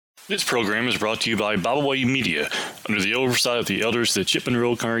This program is brought to you by Bible Way Media, under the oversight of the elders of the Chipman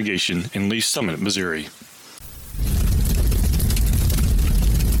Road Congregation in Lee Summit, Missouri.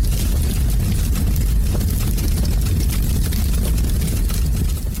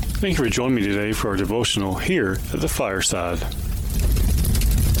 Thank you for joining me today for our devotional here at the Fireside.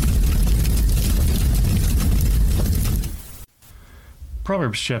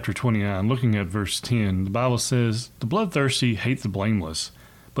 Proverbs chapter 29, looking at verse 10, the Bible says, "The bloodthirsty hate the blameless,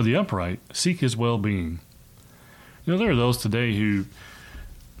 but the upright seek his well-being." You know, there are those today who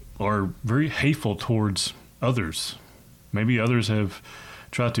are very hateful towards others. Maybe others have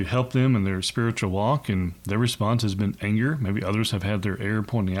tried to help them in their spiritual walk, and their response has been anger. Maybe others have had their error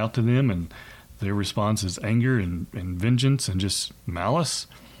pointing out to them, and their response is anger and vengeance and just malice.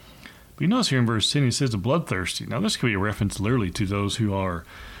 But you notice here in verse 10, he says the bloodthirsty. Now, this could be a reference literally to those who are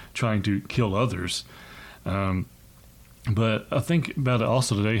trying to kill others. But I think about it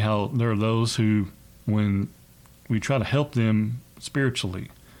also today, how there are those who, when we try to help them spiritually,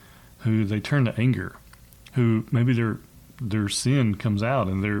 who they turn to anger, who maybe their sin comes out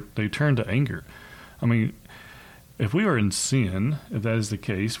and they turn to anger. I mean, if we are in sin, if that is the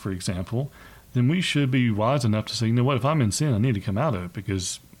case, for example, then we should be wise enough to say, you know what, if I'm in sin, I need to come out of it,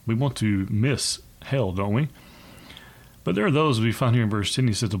 because we want to miss hell, don't we? But there are those we find here in verse 10,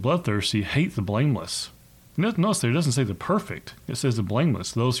 he says, the bloodthirsty hate the blameless. Notice there, it doesn't say the perfect. It says the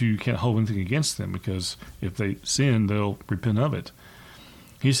blameless, those who you can't hold anything against them, because if they sin, they'll repent of it.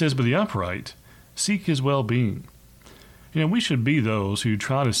 He says, but the upright seek his well-being. You know, we should be those who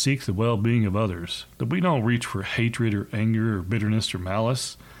try to seek the well-being of others, that we don't reach for hatred or anger or bitterness or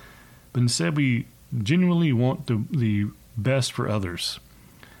malice, but instead we genuinely want the best for others.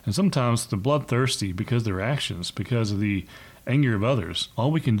 And sometimes the bloodthirsty, because of their actions, because of the anger of others,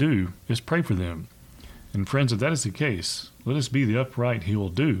 all we can do is pray for them. And friends, if that is the case, let us be the upright who will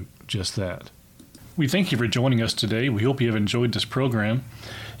do just that. We thank you for joining us today. We hope you have enjoyed this program.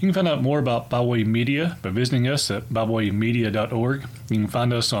 You can find out more about Bible Way Media by visiting us at BibleWayMedia.org. You can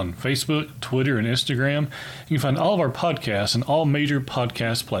find us on Facebook, Twitter, and Instagram. You can find all of our podcasts on all major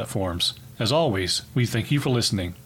podcast platforms. As always, we thank you for listening.